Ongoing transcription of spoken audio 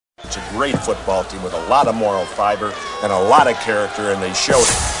great football team with a lot of moral fiber and a lot of character, and they showed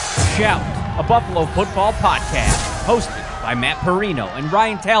it. Shout, a Buffalo football podcast, hosted by Matt Perino and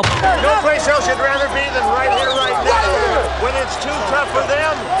Ryan Talbot. No place else you'd rather be than right here, right now. When it's too tough for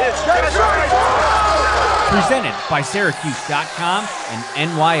them, it's just right. Presented by Syracuse.com and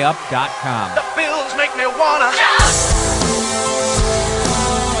NYUp.com. The Bills make me wanna.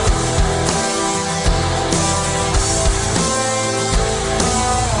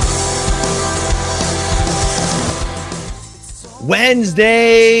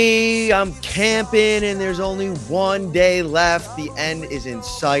 Wednesday, I'm camping and there's only one day left. The end is in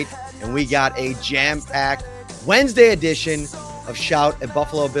sight and we got a jam-packed Wednesday edition of Shout, a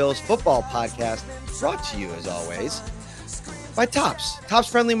Buffalo Bills football podcast, brought to you as always by Tops. Tops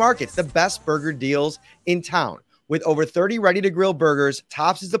Friendly Markets, the best burger deals in town. With over 30 ready-to-grill burgers,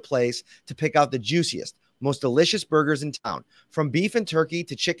 Tops is the place to pick out the juiciest, most delicious burgers in town. From beef and turkey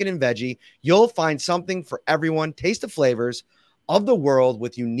to chicken and veggie, you'll find something for everyone. Taste the flavors of the world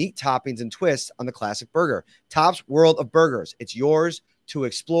with unique toppings and twists on the classic burger. Tops World of Burgers. It's yours to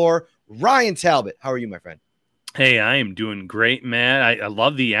explore. Ryan Talbot, how are you, my friend? Hey, I am doing great, man. I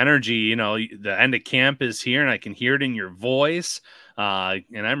love the energy. You know, the end of camp is here, and I can hear it in your voice. And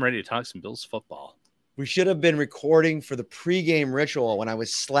I'm ready to talk some Bills football. We should have been recording for the pregame ritual when I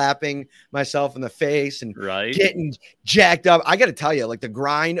was slapping myself in the face and getting jacked up. I got to tell you, like, the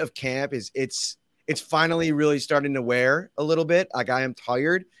grind of camp it's finally really starting to wear a little bit. Like, I am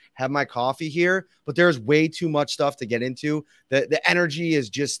tired, have my coffee here, but there's way too much stuff to get into. The energy is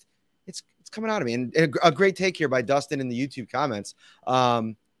just, it's coming out of me. And a great take here by Dustin in the YouTube comments.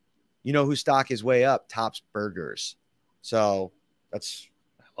 You know whose stock is way up? Tops Burgers. So I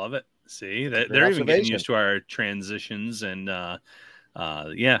love it. See, they're even getting used to our transitions. And I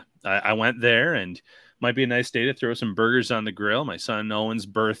went there, and might be a nice day to throw some burgers on the grill. My son Owen's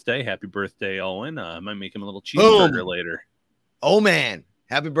birthday. Happy birthday, Owen. I might make him a little cheeseburger later. Oh, man.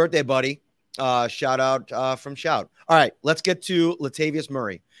 Happy birthday, buddy. Shout out from Shout. All right, let's get to Latavius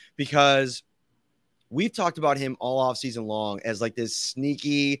Murray, because we've talked about him all offseason long as like this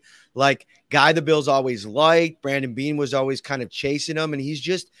sneaky, like, guy the Bills always liked. Brandon Beane was always kind of chasing him, and he's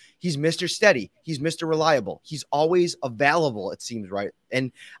Mr. Steady. He's Mr. Reliable. He's always available, it seems, right?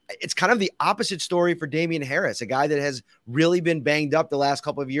 And it's kind of the opposite story for Damien Harris, a guy that has really been banged up the last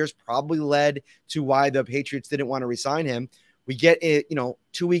couple of years, probably led to why the Patriots didn't want to re-sign him. We get it,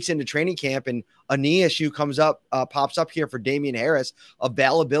 2 weeks into training camp, and a knee issue pops up here for Damien Harris.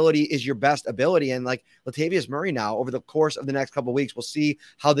 Availability is your best ability. And like Latavius Murray now, over the course of the next couple of weeks, we'll see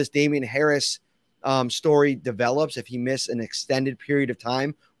how this Damien Harris story develops. If he missed an extended period of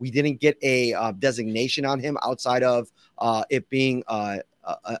time, we didn't get a designation on him outside of it being a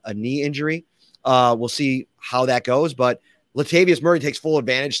knee injury. We'll see how that goes. But Latavius Murray takes full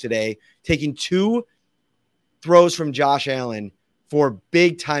advantage today, taking 2 throws from Josh Allen for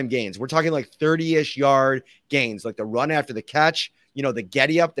big time gains. We're talking like 30-ish yard gains, like the run after the catch, the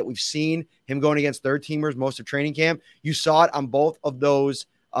Getty up that we've seen him going against third teamers most of training camp. You saw it on both of those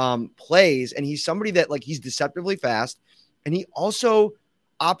plays. And he's somebody that, like, he's deceptively fast, and he also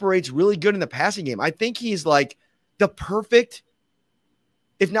operates really good in the passing game. I think he's like the perfect,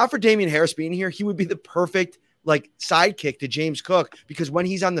 if not for Damien Harris being here, he would be the perfect like sidekick to James Cook, because when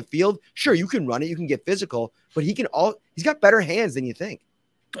he's on the field, sure, you can run it, you can get physical, but he's got better hands than you think.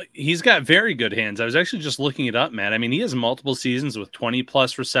 He's got very good hands. I was actually just looking it up, Matt. I mean, he has multiple seasons with 20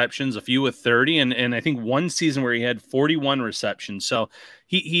 plus receptions, a few with 30, and I think one season where he had 41 receptions. So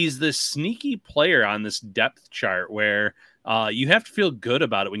he's this sneaky player on this depth chart where you have to feel good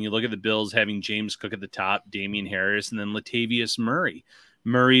about it when you look at the Bills having James Cook at the top, Damien Harris, and then Latavius Murray.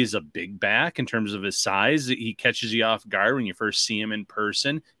 Murray is a big back in terms of his size. He catches you off guard when you first see him in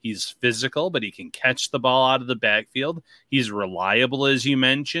person. He's physical, but he can catch the ball out of the backfield. He's reliable, as you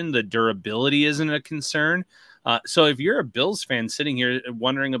mentioned. The durability isn't a concern. So if you're a Bills fan sitting here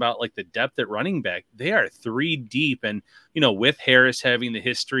wondering about like the depth at running back, they are 3 deep. And, with Harris having the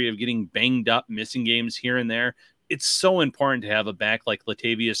history of getting banged up, missing games here and there, it's so important to have a back like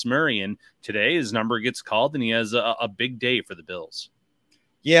Latavius Murray. And today his number gets called and he has a big day for the Bills.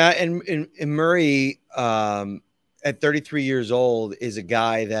 Yeah, and Murray, at 33 years old, is a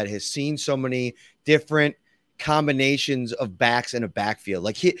guy that has seen so many different combinations of backs in a backfield.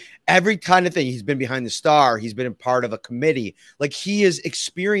 Like every kind of thing. He's been behind the star. He's been a part of a committee. Like, he has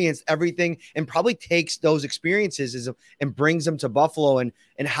experienced everything, and probably takes those experiences and brings them to Buffalo, and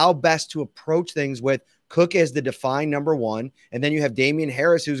how best to approach things with Cook as the defined number 1. And then you have Damien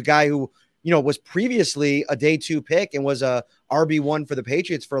Harris, who's a guy who, was previously a day 2 pick and was a RB1 for the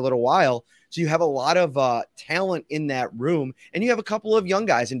Patriots for a little while. So you have a lot of talent in that room, and you have a couple of young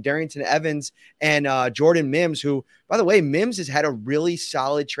guys in Darrington Evans and Jordan Mims, who, by the way, Mims has had a really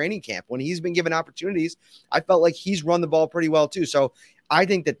solid training camp. When he's been given opportunities, I felt like he's run the ball pretty well too. So I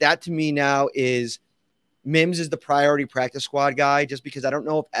think that to me now is Mims is the priority practice squad guy, just because I don't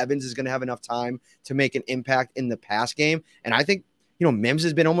know if Evans is going to have enough time to make an impact in the pass game. And I think, Mims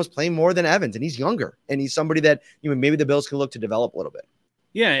has been almost playing more than Evans, and he's younger, and he's somebody that, maybe the Bills can look to develop a little bit.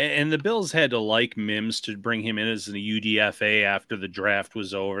 Yeah, and the Bills had to like Mims to bring him in as the UDFA after the draft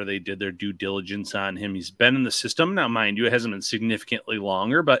was over. They did their due diligence on him. He's been in the system. Now, mind you, it hasn't been significantly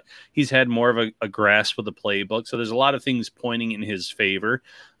longer, but he's had more of a grasp of the playbook. So there's a lot of things pointing in his favor.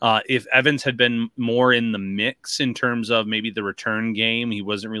 If Evans had been more in the mix in terms of maybe the return game, he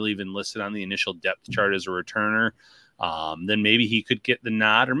wasn't really even listed on the initial depth chart as a returner. Then maybe he could get the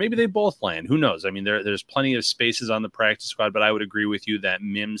nod, or maybe they both land. Who knows? I mean, there's plenty of spaces on the practice squad, but I would agree with you that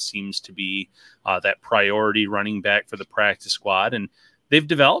Mims seems to be that priority running back for the practice squad. And they've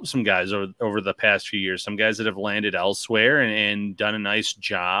developed some guys over the past few years, some guys that have landed elsewhere and done a nice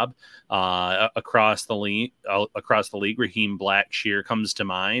job across the league. Raheem Blackshear comes to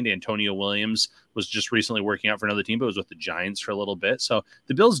mind. Antonio Williams was just recently working out for another team, but was with the Giants for a little bit. So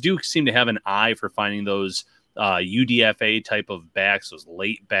the Bills do seem to have an eye for finding those UDFA type of backs, those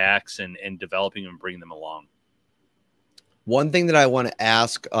late backs, and developing them and bringing them along. One thing that I want to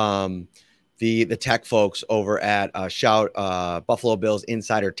ask the tech folks over at Shout Buffalo Bills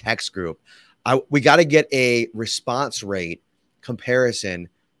Insider Text Group, we got to get a response rate comparison,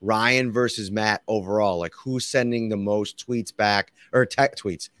 Ryan versus Matt overall, like who's sending the most tweets back, or text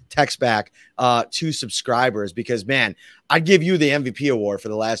back to subscribers, because man, I'd give you the MVP award for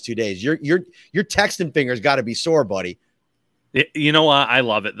the last 2 days. Your texting fingers got to be sore, buddy. You know what? I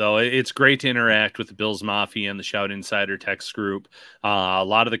love it, though. It's great to interact with the Bills Mafia and the Shout Insider text group. A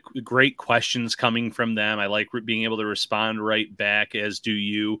lot of the great questions coming from them. I like being able to respond right back, as do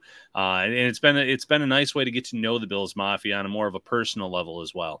you. And it's been a nice way to get to know the Bills Mafia on a more of a personal level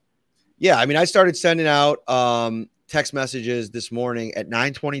as well. Yeah, I mean, I started sending out text messages this morning at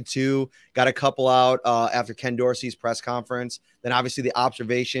 9:22. Got a couple out after Ken Dorsey's press conference. Then obviously the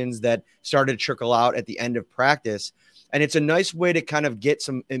observations that started to trickle out at the end of practice. And it's a nice way to kind of get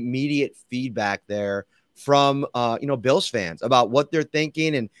some immediate feedback there from, Bills fans about what they're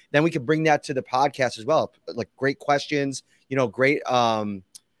thinking. And then we can bring that to the podcast as well. Like great questions, great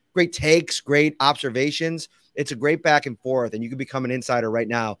takes, great observations. It's a great back and forth, and you can become an insider right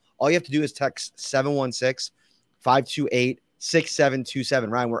now. All you have to do is text 716-528-6727.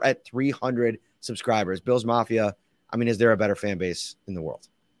 Ryan, we're at 300 subscribers. Bills Mafia, I mean, is there a better fan base in the world?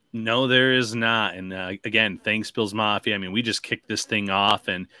 No, there is not. And again, thanks, Bills Mafia. I mean, we just kicked this thing off,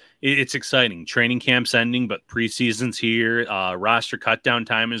 and it's exciting. Training camp's ending, but preseason's here. Roster cutdown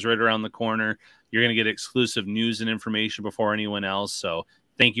time is right around the corner. You're going to get exclusive news and information before anyone else. So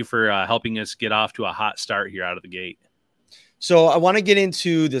thank you for helping us get off to a hot start here out of the gate. So I want to get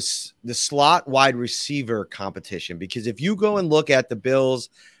into the slot wide receiver competition, because if you go and look at the Bills'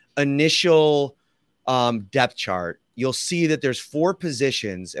 initial depth chart, you'll see that there's 4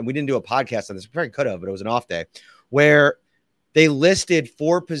 positions, and we didn't do a podcast on this. We probably could have, but it was an off day, where they listed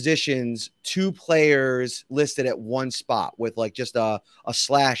 4 positions, 2 players listed at one spot with like just a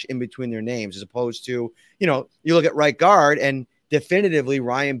slash in between their names, as opposed to, you look at right guard, and definitively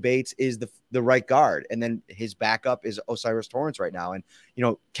Ryan Bates is the right guard. And then his backup is Osiris Torrance right now. And,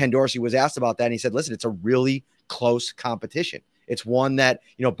 Ken Dorsey was asked about that, and he said, listen, it's a really close competition. It's one that,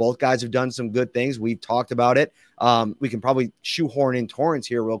 both guys have done some good things. We've talked about it. We can probably shoehorn in Torrance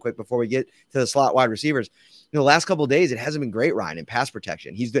here real quick before we get to the slot wide receivers. The last couple of days, it hasn't been great, Ryan, in pass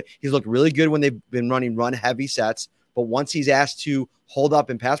protection. He's looked really good when they've been running run heavy sets. But once he's asked to hold up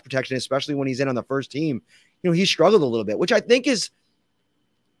in pass protection, especially when he's in on the first team, he struggled a little bit, which I think is,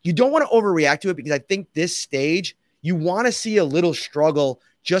 you don't want to overreact to it, because I think this stage, you want to see a little struggle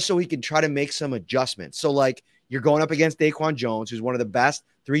just so he can try to make some adjustments. So like, you're going up against Daquan Jones, who's one of the best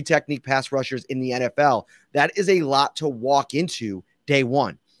 3-technique pass rushers in the NFL. That is a lot to walk into day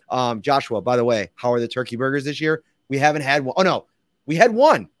one. Joshua, by the way, how are the turkey burgers this year? We haven't had one. Oh, no, we had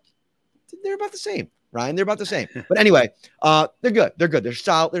one. They're about the same, Ryan. They're about the same. But anyway, they're good. They're good. They're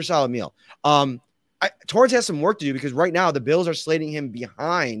solid. They're a solid meal. Torrance has some work to do, because right now the Bills are slating him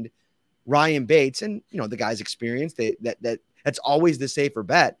behind Ryan Bates, and the guy's experienced. That's always the safer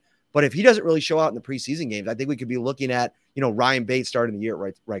bet. But if he doesn't really show out in the preseason games, I think we could be looking at Ryan Bates starting the year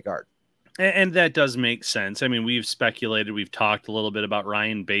at right guard. And that does make sense. I mean, we've speculated, we've talked a little bit about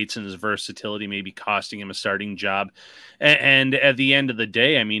Ryan Bates and his versatility maybe costing him a starting job. And at the end of the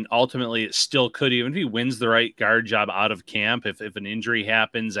day, I mean, ultimately it still could, even if he wins the right guard job out of camp, if an injury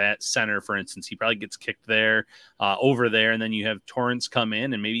happens at center, for instance, he probably gets kicked there, over there, and then you have Torrance come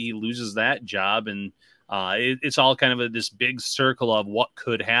in and maybe he loses that job. And it's all kind of this big circle of what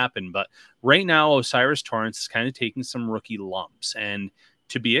could happen. But right now, Osiris Torrance is kind of taking some rookie lumps, and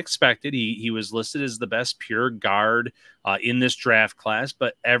to be expected. He was listed as the best pure guard in this draft class,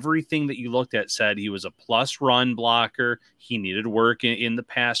 but everything that you looked at said he was a plus run blocker. He needed work in the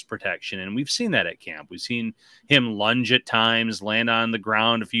pass protection, and we've seen that at camp. We've seen him lunge at times, land on the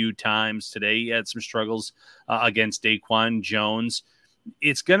ground a few times. Today he had some struggles against Daquan Jones.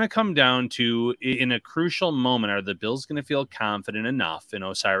 It's going to come down to, in a crucial moment, are the Bills going to feel confident enough in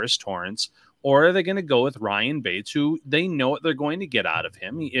Osiris Torrance, or are they going to go with Ryan Bates, who they know what they're going to get out of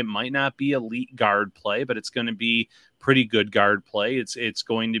him? It might not be elite guard play, but it's going to be pretty good guard play. It's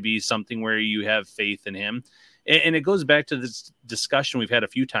going to be something where you have faith in him. And it goes back to this discussion we've had a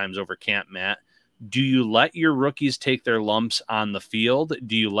few times over camp, Matt. Do you let your rookies take their lumps on the field?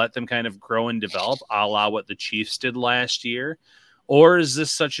 Do you let them kind of grow and develop, a la what the Chiefs did last year? Or is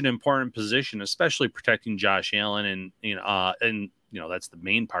this such an important position, especially protecting Josh Allen and that's the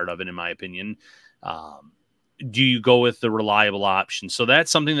main part of it, in my opinion. Do you go with the reliable option? So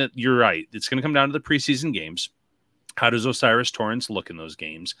that's something that you're right. It's going to come down to the preseason games. How does Osiris Torrance look in those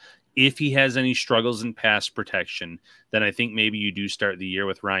games? If he has any struggles in pass protection, then I think maybe you do start the year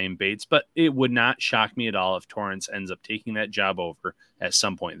with Ryan Bates, but it would not shock me at all if Torrance ends up taking that job over at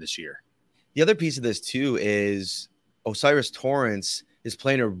some point this year. The other piece of this too is Osiris Torrance is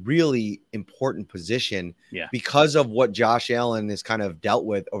playing a really important position because of what Josh Allen has kind of dealt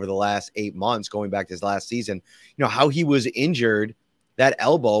with over the last 8 months, going back to his last season. You know, how he was injured, that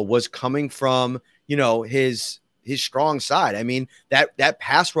elbow was coming from, his strong side. I mean, that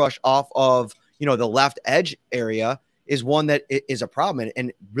pass rush off of, the left edge area is one that is a problem,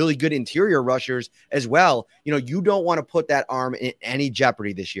 and really good interior rushers as well. You don't want to put that arm in any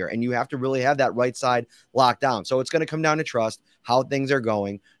jeopardy this year, and you have to really have that right side locked down. So it's going to come down to trust, how things are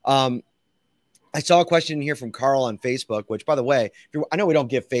going. I saw a question here from Carl on Facebook, which, by the way, I know we don't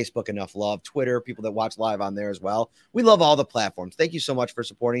give Facebook enough love. Twitter, people that watch live on there as well. We love all the platforms. Thank you so much for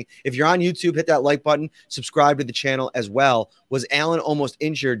supporting. If you're on YouTube, hit that like button, subscribe to the channel as well. Was Allen almost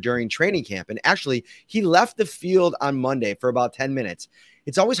injured during training camp? And actually, he left the field on Monday for about 10 minutes.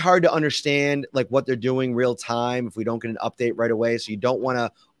 It's always hard to understand what they're doing real time if we don't get an update right away. So you don't want to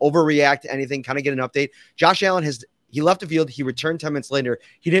overreact to anything, kind of get an update. Josh Allen he left the field. He returned 10 minutes later.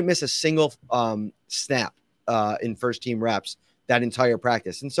 He didn't miss a single snap in first team reps that entire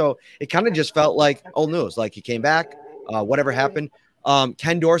practice. And so it kind of just felt like old news, like he came back, whatever happened.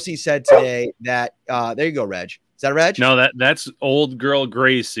 Ken Dorsey said today that there you go, Reg. Is that Reg? No, that's old girl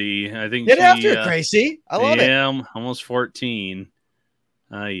Gracie. I think get after it, Gracie. I love it. Yeah, I'm almost 14.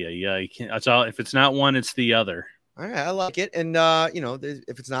 Yeah. That's all. If it's not one, it's the other. All right, I like it. And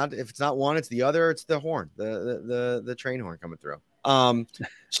if it's not one, it's the other. It's the horn, the train horn coming through.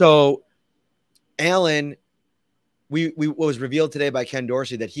 So Allen, we was revealed today by Ken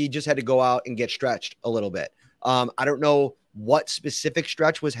Dorsey that he just had to go out and get stretched a little bit. I don't know what specific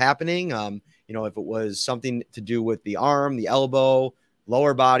stretch was happening. If it was something to do with the arm, the elbow,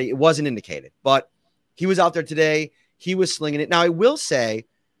 lower body, it wasn't indicated. But he was out there today. He was slinging it. Now, I will say,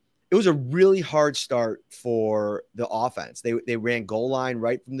 it was a really hard start for the offense. They ran goal line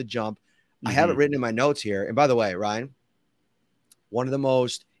right from the jump. Mm-hmm. I have it written in my notes here. And by the way, Ryan, one of the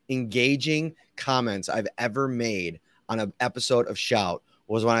most engaging comments I've ever made on an episode of Shout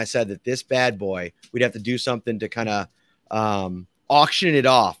was when I said that this bad boy, we'd have to do something to kind of auction it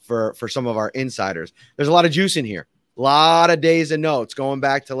off for some of our insiders. There's a lot of juice in here. A lot of days of notes going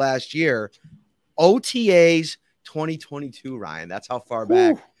back to last year. OTAs 2022, Ryan. That's how far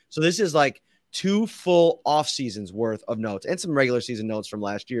back. So this is like 2 full off seasons worth of notes and some regular season notes from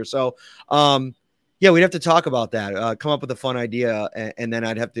last year. So, we'd have to talk about that, come up with a fun idea. And then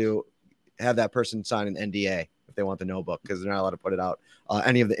I'd have to have that person sign an NDA if they want the notebook, because they're not allowed to put it out,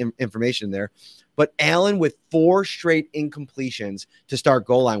 any of the information in there. But Allen with 4 straight incompletions to start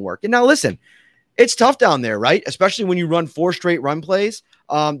goal line work. And now listen, it's tough down there, right? Especially when you run 4 straight run plays.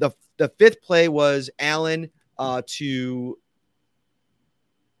 The 5th play was Allen to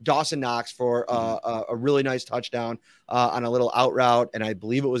Dawson Knox for a really nice touchdown on a little out route. And I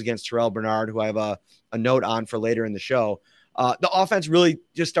believe it was against Terrell Bernard, who I have a note on for later in the show. The offense really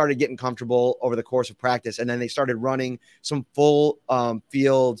just started getting comfortable over the course of practice. And then they started running some full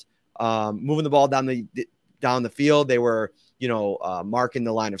field, moving the ball down the field. They were, marking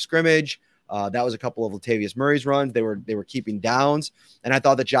the line of scrimmage. That was a couple of Latavius Murray's runs. They were keeping downs, and I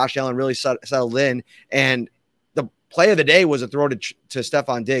thought that Josh Allen really settled in. And the play of the day was a throw to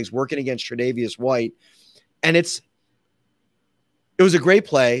Stephon Diggs working against Tre'Davious White, and it was a great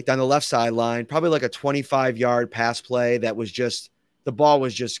play down the left sideline, probably like a 25-yard pass play that was just, the ball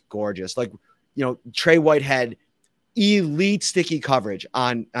was just gorgeous. Like, Trey White had elite sticky coverage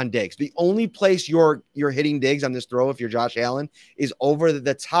on Diggs. The only place you're hitting Diggs on this throw, if you're Josh Allen, is over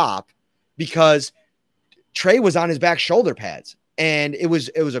the top, because Trey was on his back shoulder pads. And it was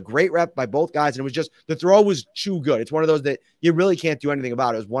a great rep by both guys. And it was just, the throw was too good. It's one of those that you really can't do anything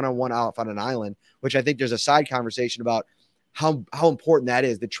about. It was one-on-one off on an island, which I think there's a side conversation about how important that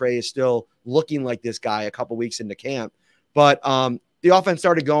is, that Trey is still looking like this guy a couple weeks into camp. But the offense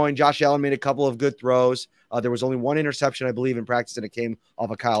started going. Josh Allen made a couple of good throws. There was only one interception, I believe, in practice, and it came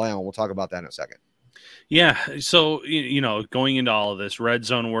off of Kyle Allen. We'll talk about that in a second. Yeah. So, going into all of this red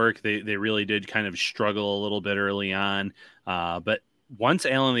zone work, they really did kind of struggle a little bit early on. But once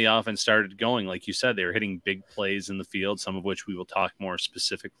Allen and the offense started going, like you said, they were hitting big plays in the field, some of which we will talk more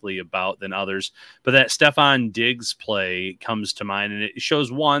specifically about than others. But that Stephon Diggs play comes to mind, and it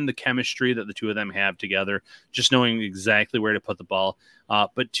shows, one, the chemistry that the two of them have together, just knowing exactly where to put the ball.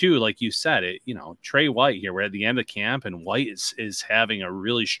 But two, like you said, Trey White here, we're at the end of camp, and White is having a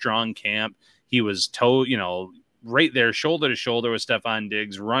really strong camp. He was right there, shoulder to shoulder with Stephon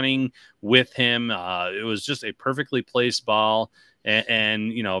Diggs, running with him. It was just a perfectly placed ball.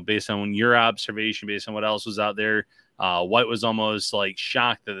 And based on your observation, based on what else was out there, White was almost like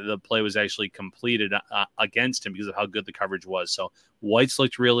shocked that the play was actually completed against him because of how good the coverage was. So White's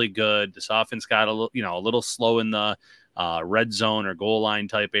looked really good. This offense got a little slow in the red zone or goal line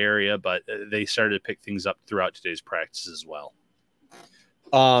type area, but they started to pick things up throughout today's practice as well.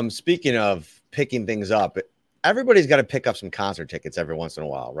 Speaking of picking things up, everybody's got to pick up some concert tickets every once in a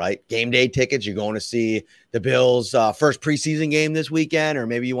while, right? Game day tickets. You're going to see the Bills' first preseason game this weekend, or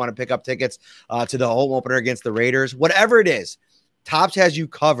maybe you want to pick up tickets to the home opener against the Raiders. Whatever it is, Topps has you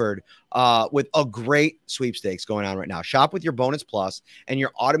covered with a great sweepstakes going on right now. Shop with your Bonus Plus, and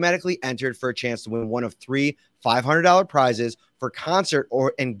you're automatically entered for a chance to win one of 3 $500 prizes for concert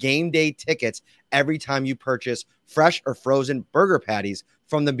and game day tickets every time you purchase fresh or frozen burger patties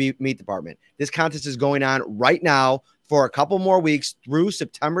from the meat department. This contest is going on right now for a couple more weeks through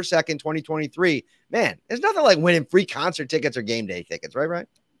September 2nd, 2023. Man, there's nothing like winning free concert tickets or game day tickets, right?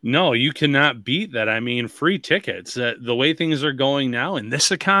 No, you cannot beat that. I mean, free tickets. The way things are going now in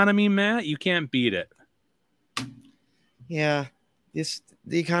this economy, Matt, you can't beat it. Yeah,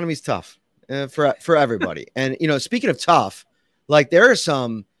 the economy's tough for everybody. And, speaking of tough, like there's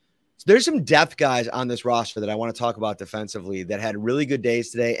some depth guys on this roster that I want to talk about defensively that had really good days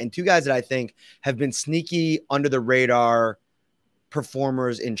today, and two guys that I think have been sneaky under the radar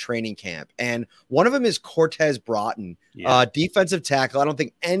performers in training camp. And one of them is Cortez Broughton, defensive tackle. I don't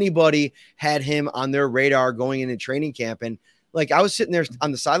think anybody had him on their radar going into training camp. And like, I was sitting there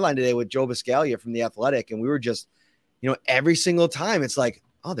on the sideline today with Joe Biscaglia from The Athletic, and we were just, every single time it's like,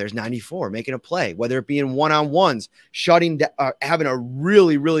 oh, there's 94 making a play, whether it be in one-on-ones, having a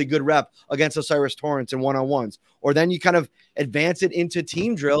really, really good rep against Osiris Torrance in one-on-ones, or then you kind of advance it into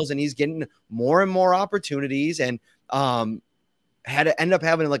team drills and he's getting more and more opportunities, and had to end up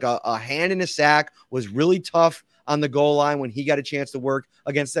having like a hand in a sack, was really tough on the goal line when he got a chance to work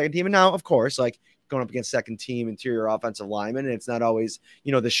against second team. And now, of course, like going up against second team interior offensive linemen, and it's not always,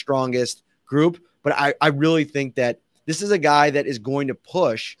 the strongest group, but I really think that this is a guy that is going to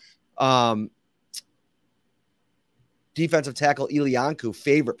push defensive tackle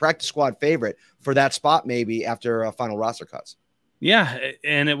Ilianku, practice squad favorite for that spot, maybe after final roster cuts. Yeah,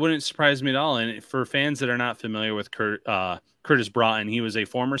 and it wouldn't surprise me at all. And for fans that are not familiar with Curtis Broughton, he was a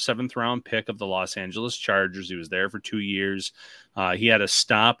former 7th-round pick of the Los Angeles Chargers. He was there for 2 years. He had a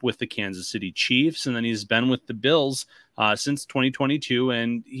stop with the Kansas City Chiefs, and then he's been with the Bills since 2022,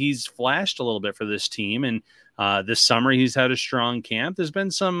 and he's flashed a little bit for this team. And this summer, he's had a strong camp. There's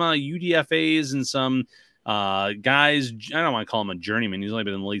been some UDFAs and some guys, I don't want to call him a journeyman. He's only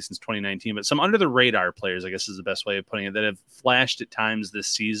been in the league since 2019, but some under the radar players, I guess is the best way of putting it, that have flashed at times this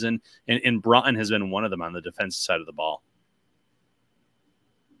season. And Broughton has been one of them on the defensive side of the ball.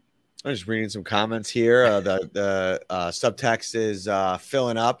 I'm just reading some comments here. The subtext is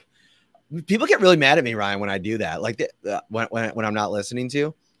filling up. People get really mad at me, Ryan, when I do that, like when I'm not listening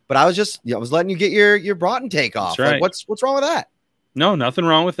to. But I was just, I was letting you get your Broughton take off. That's right. Like, what's wrong with that? No, nothing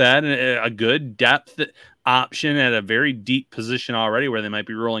wrong with that. And a good depth option at a very deep position already, where they might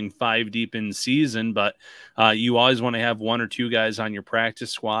be rolling 5 deep in season, but you always want to have 1 or 2 guys on your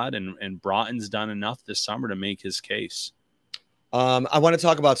practice squad, and Broughton's done enough this summer to make his case. I want to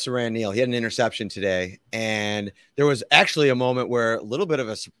talk about Saran Neal. He had an interception today, and there was actually a moment where a little bit of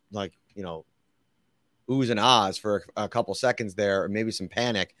a, like, oohs and ahs for a couple seconds there, or maybe some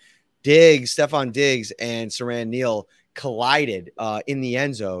panic. Stephon Diggs and Saran Neal collided in the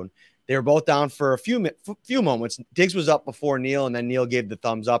end zone. They were both down for a few moments. Diggs was up before Neal, and then Neal gave the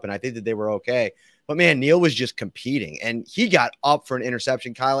thumbs up, and I think that they were okay. But, man, Neal was just competing, and he got up for an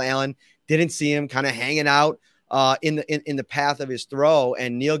interception. Kyle Allen didn't see him, kind of hanging out in the path of his throw,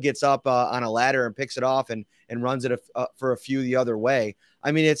 and Neal gets up on a ladder and picks it off and runs it for a few the other way.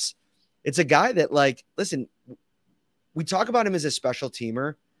 I mean, it's a guy that, like, listen, we talk about him as a special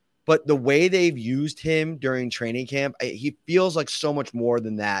teamer, but the way they've used him during training camp, he feels like so much more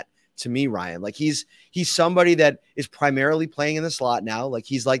than that to me, Ryan. Like, he's somebody that is primarily playing in the slot now. Like,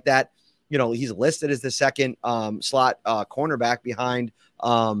 he's like that, he's listed as the second slot cornerback behind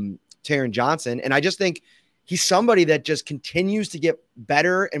Taron Johnson. And I just think he's somebody that just continues to get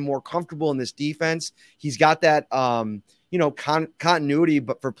better and more comfortable in this defense. He's got that, continuity,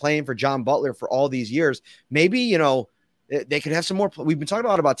 but for playing for John Butler for all these years, maybe, they could have some more. We've been talking a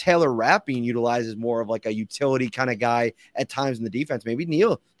lot about Taylor Rapp being utilized as more of like a utility kind of guy at times in the defense. Maybe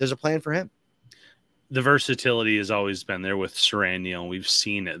Neal, there's a plan for him. The versatility has always been there with Saran Neal. We've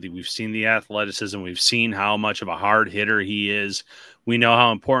seen it. We've seen the athleticism. We've seen how much of a hard hitter he is. We know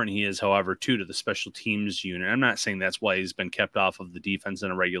how important he is, however, too, to the special teams unit. I'm not saying that's why he's been kept off of the defense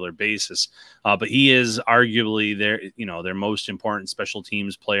on a regular basis, but he is arguably their most important special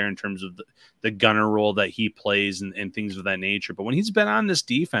teams player in terms of the gunner role that he plays and things of that nature. But when he's been on this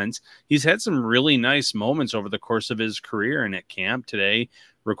defense, he's had some really nice moments over the course of his career. And at camp today,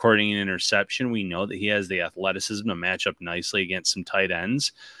 recording an interception, we know that he has the athleticism to match up nicely against some tight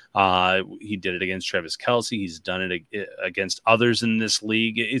ends. He did it against Travis Kelce. He's done it against others in this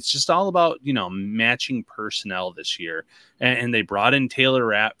league. It's just all about, matching personnel this year. And they brought in Taylor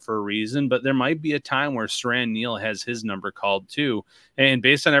Rapp for a reason, but there might be a time where Saran Neal has his number called too. And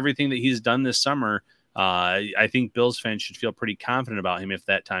based on everything that he's done this summer, I think Bills fans should feel pretty confident about him if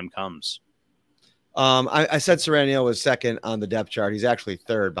that time comes. I said Saran Neal was second on the depth chart. He's actually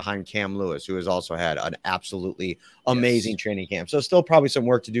third behind Cam Lewis, who has also had an absolutely amazing training camp. So still probably some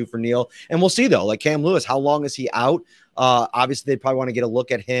work to do for Neal. And we'll see, though, like Cam Lewis, how long is he out? Obviously, they'd probably want to get a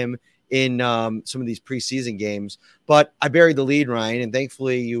look at him in some of these preseason games. But I buried the lead, Ryan, and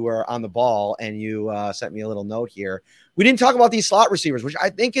thankfully you were on the ball and you sent me a little note here. We didn't talk about these slot receivers, which I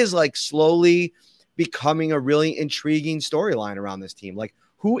think is like slowly becoming a really intriguing storyline around this team. Like,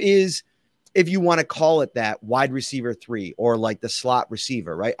 who is, if you want to call it that, wide receiver 3 or like the slot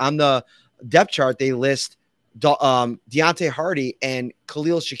receiver, right? On the depth chart, they list Deontay Hardy and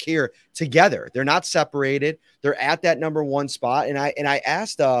Khalil Shakir together. They're not separated. They're at that number 1 spot. And I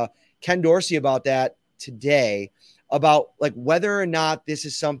asked Ken Dorsey about that today, about like whether or not this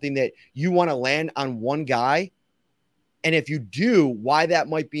is something that you want to land on one guy. And if you do, why that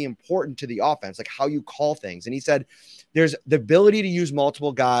might be important to the offense, like how you call things. And he said, there's the ability to use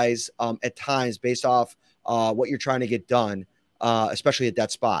multiple guys at times based off what you're trying to get done, especially at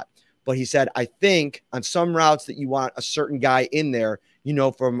that spot. But he said, I think on some routes that you want a certain guy in there,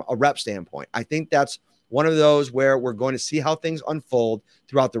 from a rep standpoint. I think that's one of those where we're going to see how things unfold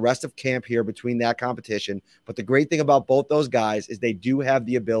throughout the rest of camp here between that competition. But the great thing about both those guys is they do have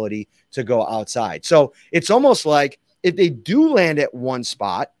the ability to go outside. So it's almost like if they do land at one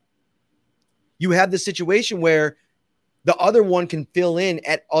spot, you have the situation where the other one can fill in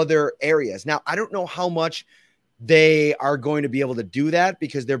at other areas. Now, I don't know how much they are going to be able to do that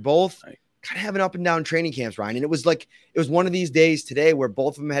because they're both kind of having up and down training camps, Ryan. And it was one of these days today where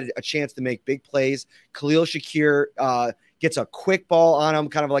both of them had a chance to make big plays. Khalil Shakir gets a quick ball on him,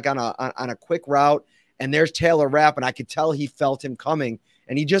 kind of like on a quick route. And there's Taylor Rapp, and I could tell he felt him coming.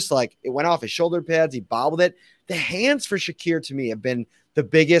 And he just it went off his shoulder pads. He bobbled it. The hands for Shakir to me have been the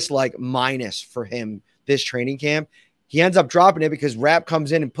biggest minus for him this training camp. He ends up dropping it because Rapp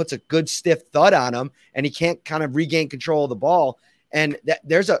comes in and puts a good stiff thud on him, and he can't kind of regain control of the ball. And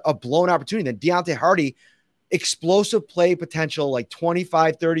there's a blown opportunity. Then Deontay Hardy, explosive play potential, like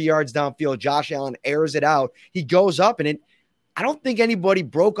 25, 30 yards downfield. Josh Allen airs it out. He goes up, and I don't think anybody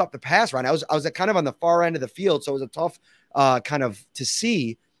broke up the pass, right? I was kind of on the far end of the field, so it was a tough kind of to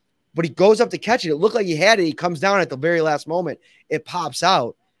see. But he goes up to catch it. It looked like he had it. He comes down at the very last moment. It pops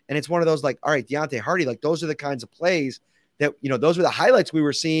out. And it's one of those all right, Deontay Hardy, those are the kinds of plays that, those were the highlights we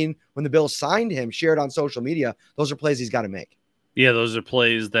were seeing when the Bills signed him, shared on social media. Those are plays he's got to make. Yeah, those are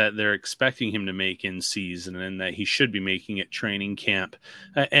plays that they're expecting him to make in season and that he should be making at training camp.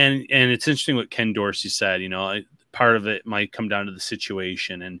 And it's interesting what Ken Dorsey said, part of it might come down to the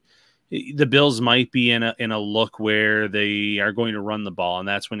situation. And the Bills might be in a look where they are going to run the ball, and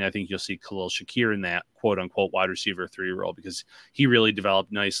that's when I think you'll see Khalil Shakir in that quote unquote wide receiver 3 role, because he really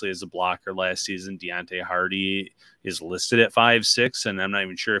developed nicely as a blocker last season. Deontay Hardy is listed at 5'6", and I'm not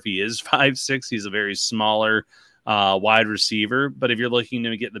even sure if he is 5'6". He's a very smaller wide receiver, but if you're looking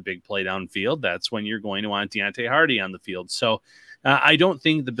to get the big play downfield, that's when you're going to want Deontay Hardy on the field. So I don't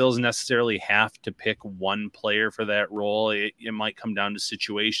think the Bills necessarily have to pick one player for that role. It might come down to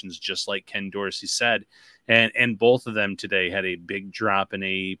situations, just like Ken Dorsey said. And both of them today had a big drop in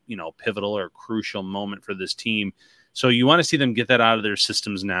a pivotal or crucial moment for this team. So you want to see them get that out of their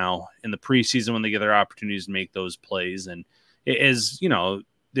systems now in the preseason when they get their opportunities to make those plays. And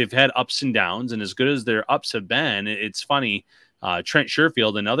they've had ups and downs, and as good as their ups have been, it's funny. Trent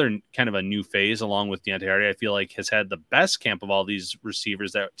Sherfield, another kind of a new phase along with Deontay Hardy, I feel like has had the best camp of all these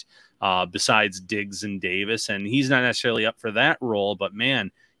receivers that besides Diggs and Davis. And he's not necessarily up for that role, but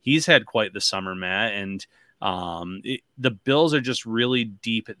man, he's had quite the summer, Matt. And the Bills are just really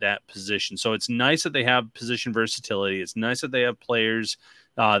deep at that position. So it's nice that they have position versatility. It's nice that they have players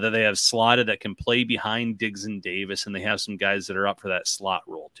that they have slotted that can play behind Diggs and Davis. And they have some guys that are up for that slot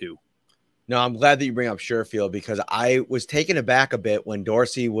role too. No, I'm glad that you bring up Sherfield, because I was taken aback a bit when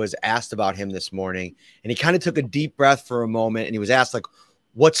Dorsey was asked about him this morning, and he kind of took a deep breath for a moment, and he was asked like,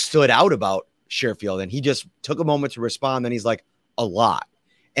 what stood out about Sherfield? And he just took a moment to respond. Then he's like, a lot.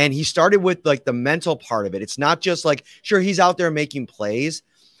 And he started with like the mental part of it. It's not just like, sure, he's out there making plays,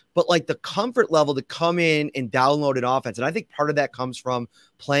 but like the comfort level to come in and download an offense. And I think part of that comes from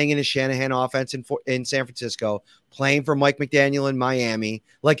playing in a Shanahan offense in San Francisco, playing for Mike McDaniel in Miami.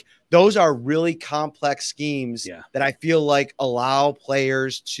 Like those are really complex schemes that I feel like allow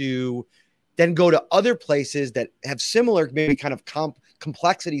players to then go to other places that have similar, maybe kind of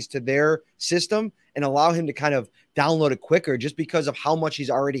complexities to their system, and allow him to kind of download it quicker just because of how much he's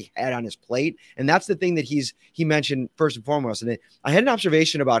already had on his plate. And that's the thing that he mentioned first and foremost. And I had an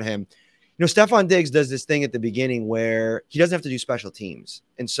observation about him. Stephon Diggs does this thing at the beginning where he doesn't have to do special teams.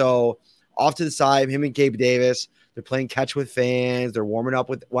 And so off to the side, him and Gabe Davis, they're playing catch with fans. They're warming up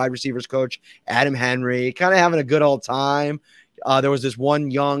with wide receivers coach Adam Henry, kind of having a good old time. There was this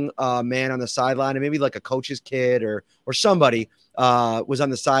one young man on the sideline, and maybe like a coach's kid or somebody was on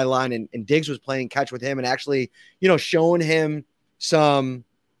the sideline, and Diggs was playing catch with him and actually, showing him some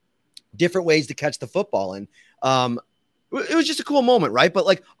different ways to catch the football. And it was just a cool moment, right? But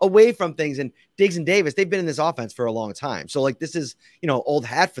like away from things, and Diggs and Davis, they've been in this offense for a long time. So like this is, old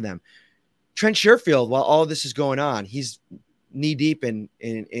hat for them. Trent Sherfield, while all of this is going on, he's knee deep in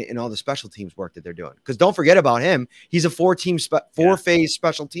all the special teams work that they're doing. Because don't forget about him. He's a four-phase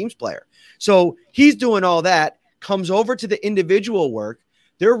special teams player. So he's doing all that, comes over to the individual work.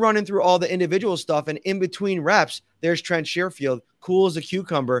 They're running through all the individual stuff. And in between reps, there's Trent Sherfield, cool as a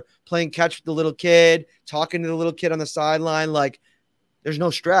cucumber, playing catch with the little kid, talking to the little kid on the sideline. Like there's no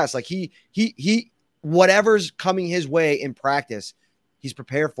stress. Like he whatever's coming his way in practice, he's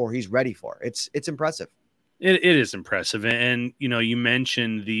prepared for, he's ready for. It's impressive. It is impressive. And, you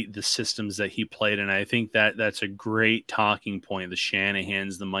mentioned the systems that he played, and I think that's a great talking point. The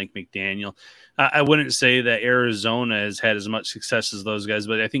Shanahans, the Mike McDaniel. I wouldn't say that Arizona has had as much success as those guys,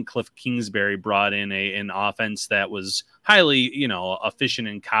 but I think Cliff Kingsbury brought in an offense that was highly, efficient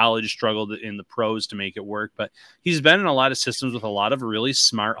in college, struggled in the pros to make it work. But he's been in a lot of systems with a lot of really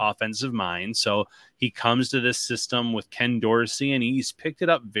smart offensive minds. So he comes to this system with Ken Dorsey, and he's picked it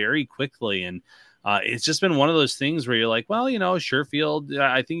up very quickly. And it's just been one of those things where you're like, well, Sherfield,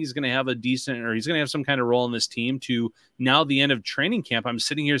 I think he's going to have he's going to have some kind of role in this team. To now the end of training camp, I'm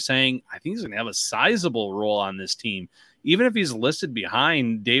sitting here saying, I think he's going to have a sizable role on this team. Even if he's listed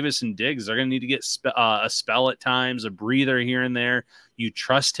behind Davis and Diggs, they're going to need to get a spell at times, a breather here and there. You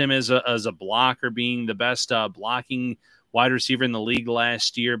trust him as a blocker, being the best blocking wide receiver in the league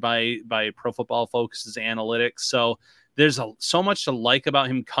last year by Pro Football Focus's analytics. So there's so much to like about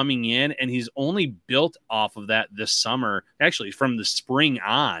him coming in, and he's only built off of that this summer, actually from the spring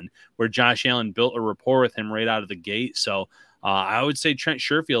on, where Josh Allen built a rapport with him right out of the gate. So I would say Trent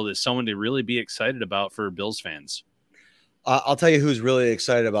Sherfield is someone to really be excited about for Bills fans. I'll tell you who's really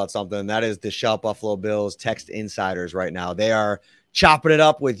excited about something, and that is the Shout Buffalo Bills text insiders right now. They are chopping it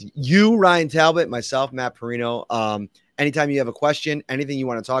up with you, Ryan Talbot, myself, Matt Perino. Anytime you have a question, anything you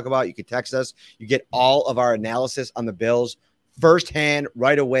want to talk about, you can text us. You get all of our analysis on the Bills firsthand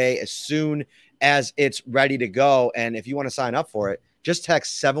right away as soon as it's ready to go. And if you want to sign up for it, just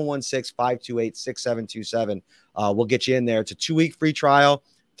text 716-528-6727. We'll get you in there. It's a 2-week free trial,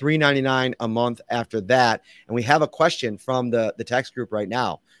 $3.99 a month after that. And we have a question from the text group right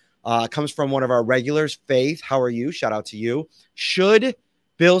now. It comes from one of our regulars, Faith. How are you? Shout out to you. Should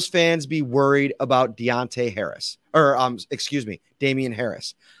Bills fans be worried about Damian Harris.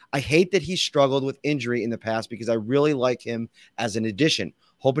 I hate that he struggled with injury in the past because I really like him as an addition.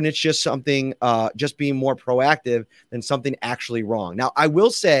 Hoping it's just something, just being more proactive than something actually wrong. Now, I will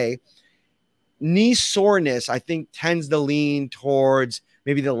say knee soreness, I think, tends to lean towards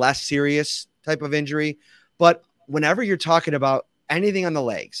maybe the less serious type of injury. But whenever you're talking about anything on the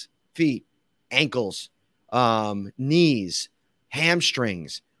legs, feet, ankles, knees,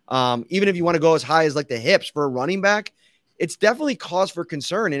 hamstrings, even if you want to go as high as like the hips for a running back, it's definitely cause for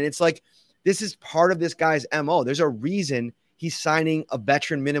concern. And it's like, this is part of this guy's MO. There's a reason he's signing a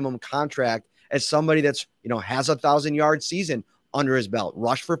veteran minimum contract as somebody that's, has 1,000-yard season under his belt,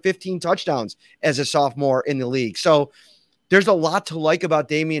 rushed for 15 touchdowns as a sophomore in the league. So there's a lot to like about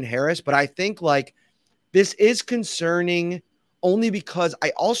Damian Harris, but I think like this is concerning only because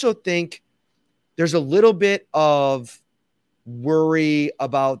I also think there's a little bit of worry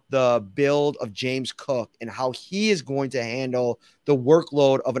about the build of James Cook and how he is going to handle the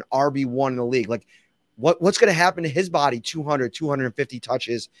workload of an RB1 in the league. Like what's going to happen to his body 200, 250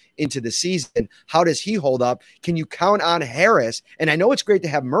 touches into the season? How does he hold up? Can you count on Harris? And I know it's great to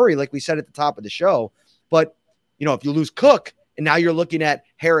have Murray, like we said at the top of the show, but if you lose Cook and now you're looking at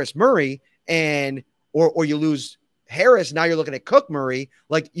Harris Murray or you lose Harris, now you're looking at Cook Murray,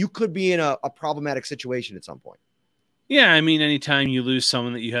 like you could be in a problematic situation at some point. Yeah, I mean, anytime you lose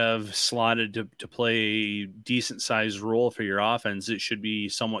someone that you have slotted to play a decent sized role for your offense, it should be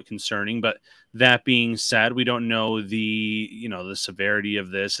somewhat concerning. But that being said, we don't know the severity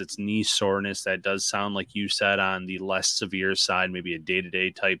of this. It's knee soreness. That does sound, like you said, on the less severe side, maybe a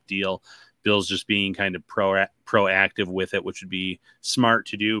day-to-day type deal. Bill's just being kind of proactive with it, which would be smart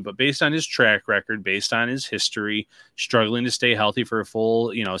to do. But based on his track record, based on his history, struggling to stay healthy for a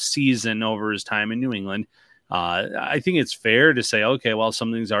full season over his time in New England, I think it's fair to say, okay, well,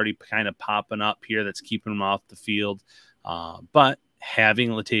 something's already kind of popping up here that's keeping him off the field. But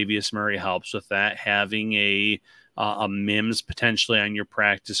having Latavius Murray helps with that. Having a Mims potentially on your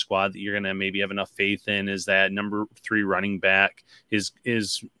practice squad that you're going to maybe have enough faith in is that number 3 running back is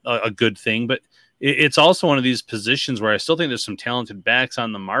a good thing. But it's also one of these positions where I still think there's some talented backs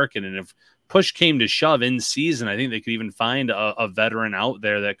on the market. And if push came to shove in season, I think they could even find a veteran out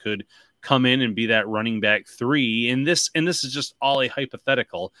there that could come in and be that running back 3. And this is just all a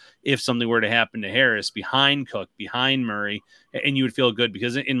hypothetical. If something were to happen to Harris behind Cook, behind Murray, and you would feel good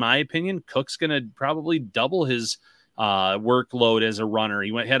because in my opinion, Cook's going to probably double his workload as a runner.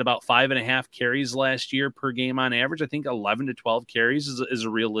 He had about 5.5 carries last year per game on average. I think 11 to 12 carries is a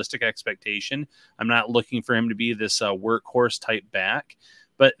realistic expectation. I'm not looking for him to be this workhorse type back,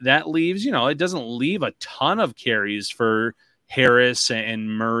 but that leaves, it doesn't leave a ton of carries for Harris and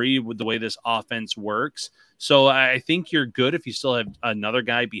Murray with the way this offense works. So I think you're good if you still have another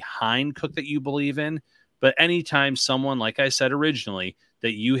guy behind Cook that you believe in. But anytime someone, like I said originally,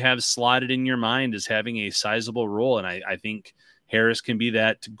 that you have slotted in your mind as having a sizable role, and I think Harris can be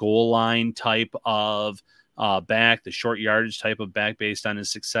that goal line type of back, the short yardage type of back based on his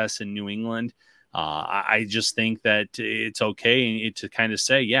success in New England. I just think that it's okay to kind of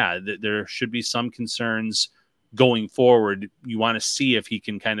say, yeah, there should be some concerns going forward. You want to see if he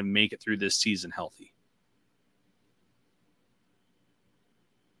can kind of make it through this season healthy.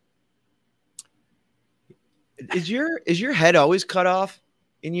 Is your head always cut off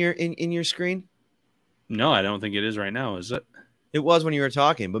in your screen? No, I don't think it is right now. Is it? It was when you were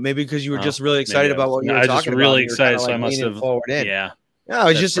talking, but maybe because you were just really excited about what you were talking about. I was really excited, so I must have forward in. Yeah. No,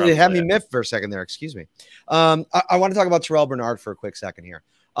 it had me miffed for a second there. Excuse me. I want to talk about Terrell Bernard for a quick second here.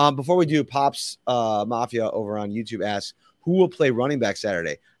 Before we do, Pops Mafia over on YouTube asks, who will play running back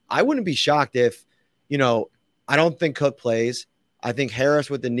Saturday? I wouldn't be shocked if, I don't think Cook plays. I think Harris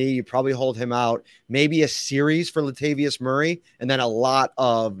with the knee, you probably hold him out. Maybe a series for Latavius Murray, and then a lot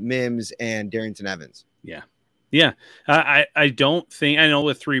of Mims and Darrington Evans. Yeah. Yeah. I don't think, I know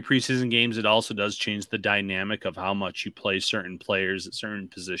with 3 preseason games, it also does change the dynamic of how much you play certain players at certain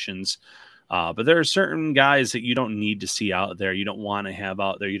positions. But there are certain guys that you don't need to see out there. You don't want to have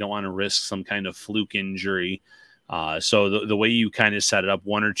out there. You don't want to risk some kind of fluke injury. So the way you kind of set it up,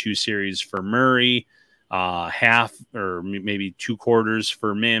 1 or 2 series for Murray, half or maybe 2 quarters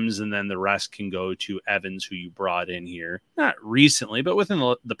for Mims, and then the rest can go to Evans, who you brought in here. Not recently, but within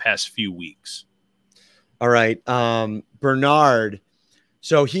the past few weeks. All right. Bernard.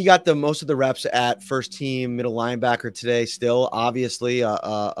 So he got the most of the reps at first team middle linebacker today. Still, obviously,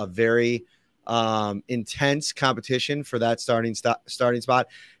 a very intense competition for that starting spot.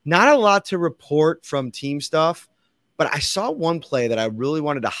 Not a lot to report from team stuff, but I saw one play that I really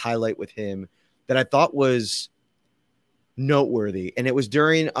wanted to highlight with him that I thought was noteworthy. And it was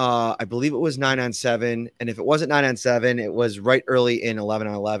during, I believe it was 9-on-7. And if it wasn't 9-on-7, it was right early in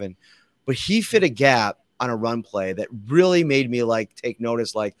 11-on-11. But he fit a gap on a run play that really made me like take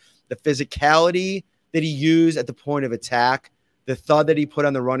notice, like the physicality that he used at the point of attack, the thud that he put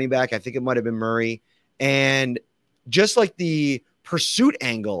on the running back. I think it might've been Murray, and just like the pursuit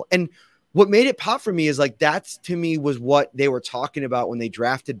angle. And what made it pop for me is like, that's to me was what they were talking about when they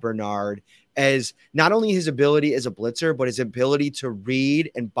drafted Bernard, as not only his ability as a blitzer, but his ability to read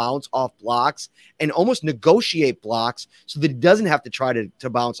and bounce off blocks and almost negotiate blocks so that he doesn't have to try to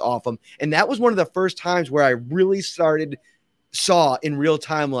bounce off them. And that was one of the first times where I really saw in real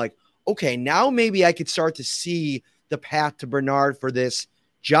time, like, okay, now maybe I could start to see the path to Bernard for this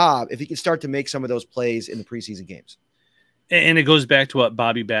job if he can start to make some of those plays in the preseason games. And it goes back to what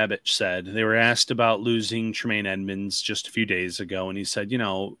Bobby Babbitt said. They were asked about losing Tremaine Edmonds just a few days ago, and he said,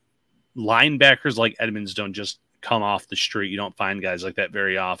 linebackers like Edmonds don't just come off the street. You don't find guys like that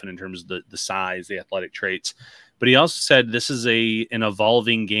very often in terms of the size, the athletic traits. But he also said this is an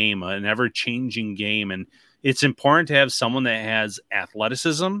evolving game, an ever-changing game, and it's important to have someone that has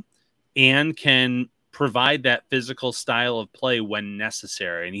athleticism and can provide that physical style of play when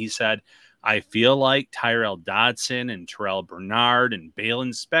necessary. And he said, I feel like Tyrell Dodson and Terrell Bernard and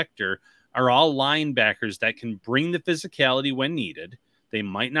Balin Spector are all linebackers that can bring the physicality when needed. They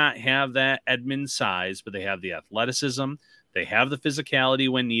might not have that Edmonds size, but they have the athleticism, they have the physicality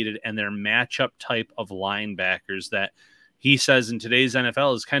when needed, and they're matchup type of linebackers that he says in today's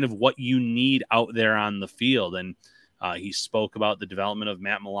NFL is kind of what you need out there on the field. And he spoke about the development of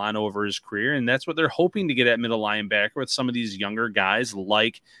Matt Milano over his career, and that's what they're hoping to get at middle linebacker with some of these younger guys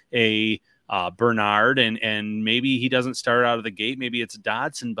like a Bernard, and maybe he doesn't start out of the gate. Maybe it's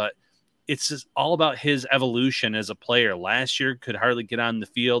Dodson, but it's just all about his evolution as a player. Last year could hardly get on the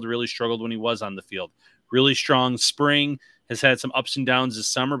field, really struggled when he was on the field. Really strong spring, has had some ups and downs this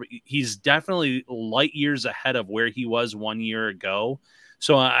summer, but he's definitely light years ahead of where he was 1 year ago.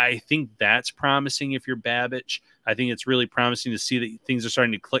 So I think that's promising if you're Babbage. I think it's really promising to see that things are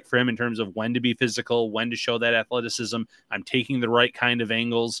starting to click for him in terms of when to be physical, when to show that athleticism. I'm taking the right kind of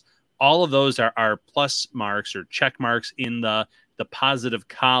angles. All of those are plus marks or check marks in the positive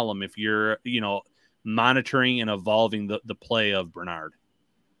column if you're, monitoring and evolving the play of Bernard.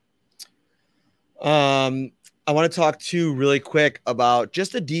 I want to talk too really quick about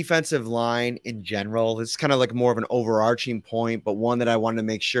just the defensive line in general. This is kind of like more of an overarching point, but one that I wanted to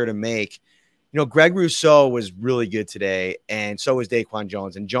make sure to make. Greg Rousseau was really good today, and so was Daquan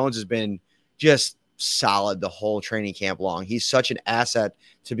Jones. And Jones has been just solid the whole training camp long. He's such an asset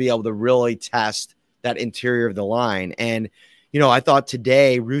to be able to really test that interior of the line. And, I thought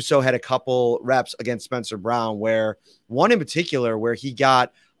today Rousseau had a couple reps against Spencer Brown, where one in particular where he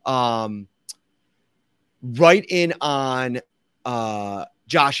got right in on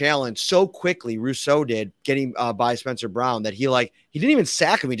Josh Allen so quickly. Rousseau did, getting by Spencer Brown, that he didn't even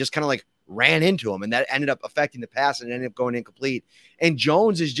sack him. He just kind of ran into him, and that ended up affecting the pass and ended up going incomplete. And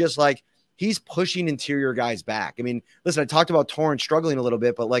Jones is just he's pushing interior guys back. I mean, listen, I talked about Torrance struggling a little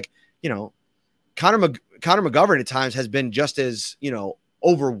bit, but Connor McGovern at times has been just as,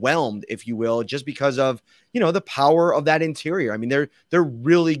 overwhelmed, if you will, just because of, the power of that interior. I mean, they're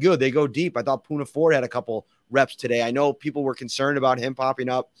really good. They go deep. I thought Poona Ford had a couple reps today. I know people were concerned about him popping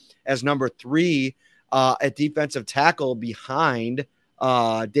up as number 3 at defensive tackle behind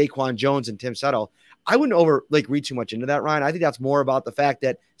Daquan Jones and Tim Settle. I wouldn't read too much into that, Ryan. I think that's more about the fact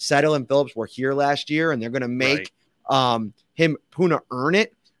that Settle and Phillips were here last year, and they're going to make him Poona earn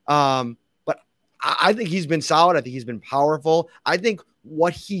it. But I think he's been solid. I think he's been powerful. I think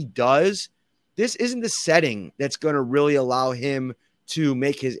what he does, this isn't the setting that's going to really allow him to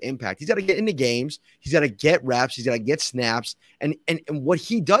make his impact. He's got to get into games. He's got to get reps. He's got to get snaps. And what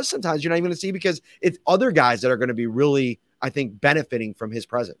he does sometimes you're not even going to see, because it's other guys that are going to be really, I think, benefiting from his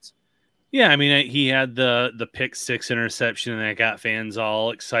presence. Yeah, I mean, he had the pick 6 interception, and that got fans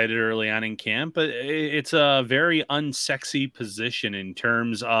all excited early on in camp. But it's a very unsexy position in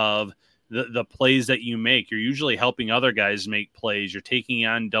terms of the plays that you make. You're usually helping other guys make plays. You're taking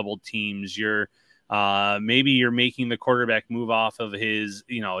on double teams. Maybe you're making the quarterback move off of his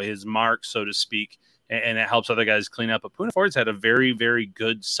mark, so to speak, and it helps other guys clean up. But Poona Ford's had a very, very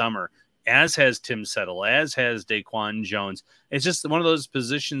good summer, as has Tim Settle, as has Daquan Jones. It's just one of those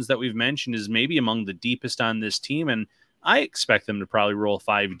positions that we've mentioned is maybe among the deepest on this team, and I expect them to probably roll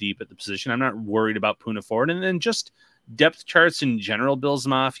 5 deep at the position. I'm not worried about Poona Ford. And then just depth charts in general, Bills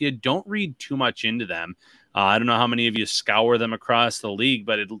Mafia, don't read too much into them. I don't know how many of you scour them across the league,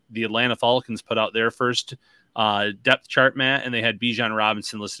 but the Atlanta Falcons put out their first depth chart, Matt, and they had Bijan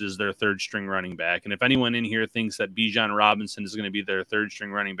Robinson listed as their third string running back. And if anyone in here thinks that Bijan Robinson is going to be their third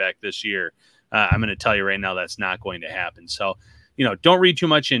string running back this year, I'm going to tell you right now that's not going to happen. So, don't read too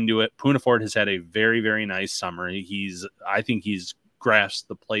much into it. Poona Ford has had a very, very nice summer. I think he's grasped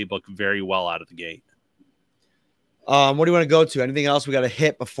the playbook very well out of the gate. What do you want to go to? Anything else we got to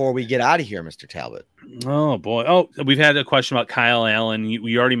hit before we get out of here, Mr. Talbot? Oh, boy. Oh, we've had a question about Kyle Allen.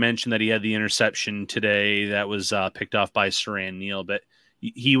 We already mentioned that he had the interception today that was picked off by Saran Neal, but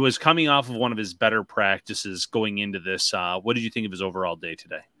he was coming off of one of his better practices going into this. What did you think of his overall day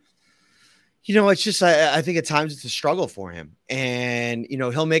today? It's just I think at times it's a struggle for him, and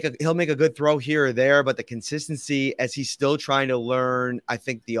he'll make a good throw here or there, but the consistency as he's still trying to learn, I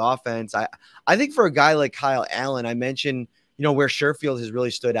think the offense. I think for a guy like Kyle Allen, I mentioned where Sherfield has really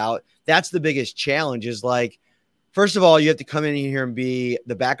stood out. That's the biggest challenge. Is like, first of all, you have to come in here and be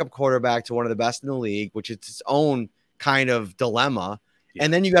the backup quarterback to one of the best in the league, which is its own kind of dilemma,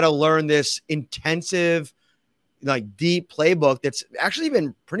 and then you got to learn this intensive, deep playbook that's actually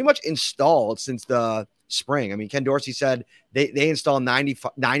been pretty much installed since the spring. I mean, Ken Dorsey said they install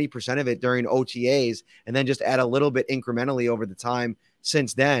 90% of it during OTAs and then just add a little bit incrementally over the time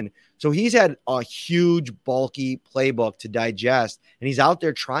since then. So he's had a huge, bulky playbook to digest, and he's out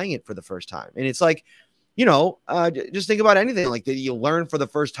there trying it for the first time. And it's like, just think about anything like that you learn for the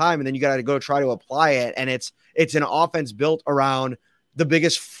first time, and then you got to go try to apply it. And it's an offense built around the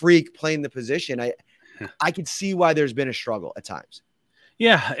biggest freak playing the position. I could see why there's been a struggle at times.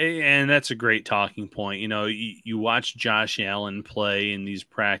 Yeah, and that's a great talking point. You watch Josh Allen play in these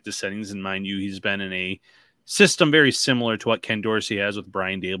practice settings, and mind you, he's been in a system very similar to what Ken Dorsey has with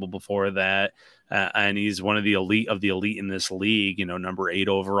Brian Dable before that, and he's one of the elite in this league, number 8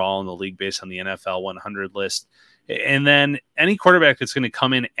 overall in the league based on the NFL 100 list. And then any quarterback that's going to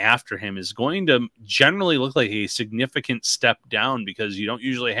come in after him is going to generally look like a significant step down, because you don't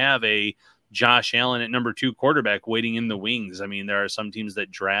usually have a Josh Allen at number 2 quarterback waiting in the wings. I mean, there are some teams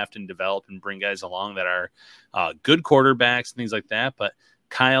that draft and develop and bring guys along that are good quarterbacks and things like that. But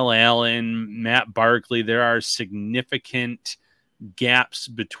Kyle Allen, Matt Barkley, there are significant gaps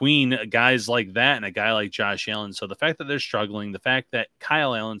between guys like that and a guy like Josh Allen. So the fact that they're struggling, the fact that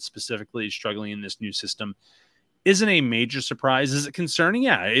Kyle Allen specifically is struggling in this new system isn't a major surprise. Is it concerning?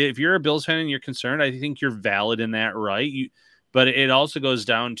 Yeah. If you're a Bills fan and you're concerned, I think you're valid in that, right? But it also goes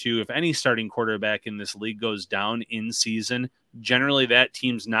down to, if any starting quarterback in this league goes down in season, generally that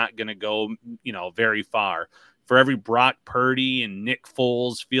team's not going to go, very far. For every Brock Purdy and Nick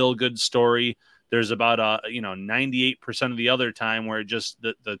Foles feel-good story, there's about 98% of the other time where just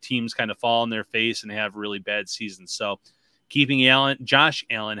the teams kind of fall on their face and have really bad seasons. So keeping Josh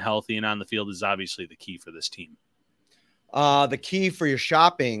Allen healthy and on the field is obviously the key for this team. The key for your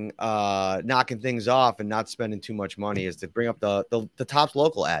shopping, knocking things off and not spending too much money, is to bring up the Tops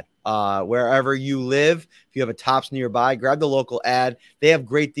local ad. Wherever you live, if you have a Tops nearby, grab the local ad. They have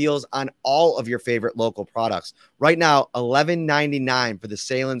great deals on all of your favorite local products. Right now, $11.99 for the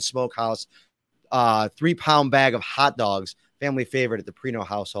Salem Smokehouse 3-pound bag of hot dogs. Family favorite at the Prino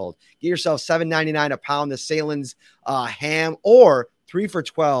household. Get yourself $7.99 a pound the Salem's ham, or 3 for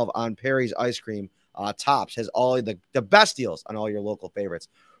 $12 on Perry's ice cream. Tops has all the best deals on all your local favorites.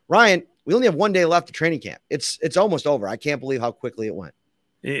 Ryan, we only have 1 day left of training camp. It's almost over. I can't believe how quickly it went.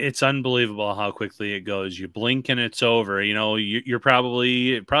 It's unbelievable how quickly it goes. You blink and it's over. It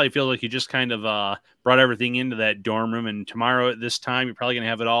probably feels like you just kind of brought everything into that dorm room, and tomorrow at this time, you're probably going to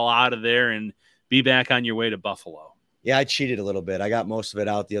have it all out of there and be back on your way to Buffalo. Yeah, I cheated a little bit. I got most of it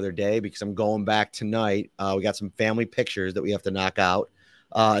out the other day because I'm going back tonight. We got some family pictures that we have to knock out.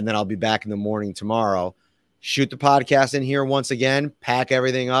 And then I'll be back in the morning tomorrow. Shoot the podcast in here once again. Pack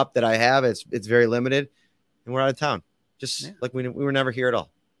everything up that I have. It's very limited, and we're out of town. Like we were never here at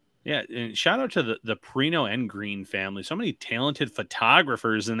all. Yeah, and shout out to the Prino and Green family. So many talented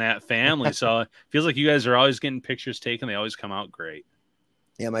photographers in that family. So it feels like you guys are always getting pictures taken. They always come out great.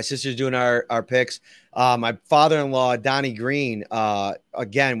 Yeah, my sister's doing our picks. My father-in-law, Donnie Green,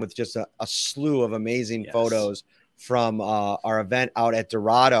 again, with just a slew of amazing photos from our event out at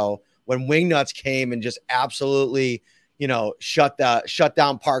Dorado, when Wingnuts came and just absolutely, shut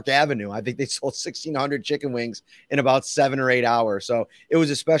down Park Avenue. I think they sold 1,600 chicken wings in about 7 or 8 hours. So it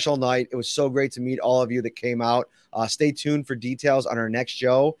was a special night. It was so great to meet all of you that came out. Stay tuned for details on our next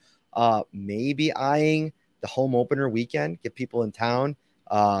show. Maybe eyeing the home opener weekend, get people in town.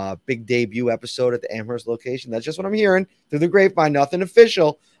 Big debut episode at the Amherst location. That's just what I'm hearing through the grapevine. Nothing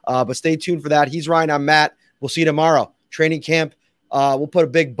official, but stay tuned for that. He's Ryan. I'm Matt. We'll see you tomorrow. Training camp. We'll put a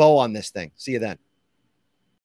big bow on this thing. See you then.